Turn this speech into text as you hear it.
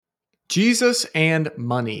Jesus and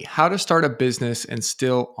money, how to start a business and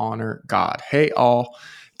still honor God. Hey, all.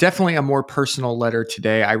 Definitely a more personal letter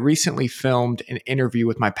today. I recently filmed an interview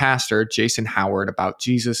with my pastor, Jason Howard, about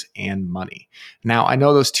Jesus and money. Now, I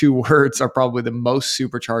know those two words are probably the most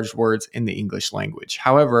supercharged words in the English language.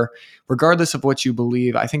 However, regardless of what you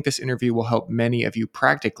believe, I think this interview will help many of you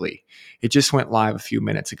practically. It just went live a few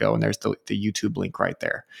minutes ago, and there's the YouTube link right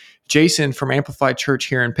there. Jason from Amplified Church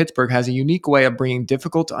here in Pittsburgh has a unique way of bringing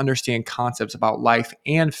difficult to understand concepts about life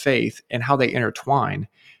and faith and how they intertwine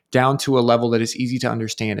down to a level that is easy to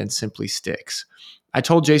understand and simply sticks. I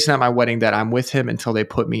told Jason at my wedding that I'm with him until they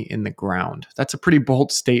put me in the ground. That's a pretty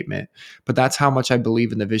bold statement, but that's how much I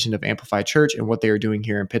believe in the vision of Amplified Church and what they are doing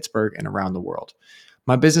here in Pittsburgh and around the world.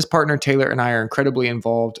 My business partner, Taylor, and I are incredibly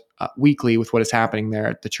involved weekly with what is happening there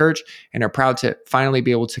at the church and are proud to finally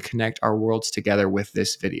be able to connect our worlds together with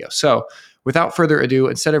this video. So, without further ado,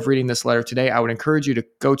 instead of reading this letter today, I would encourage you to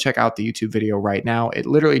go check out the YouTube video right now. It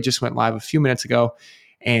literally just went live a few minutes ago,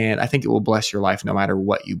 and I think it will bless your life no matter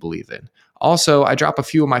what you believe in. Also, I drop a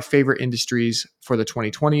few of my favorite industries for the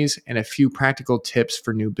 2020s and a few practical tips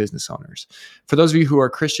for new business owners. For those of you who are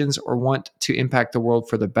Christians or want to impact the world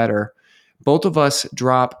for the better, both of us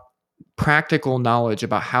drop practical knowledge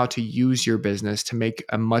about how to use your business to make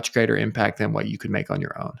a much greater impact than what you could make on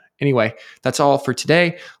your own. Anyway, that's all for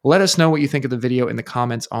today. Let us know what you think of the video in the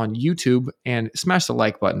comments on YouTube and smash the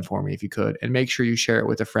like button for me if you could. And make sure you share it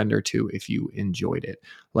with a friend or two if you enjoyed it.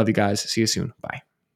 Love you guys. See you soon. Bye.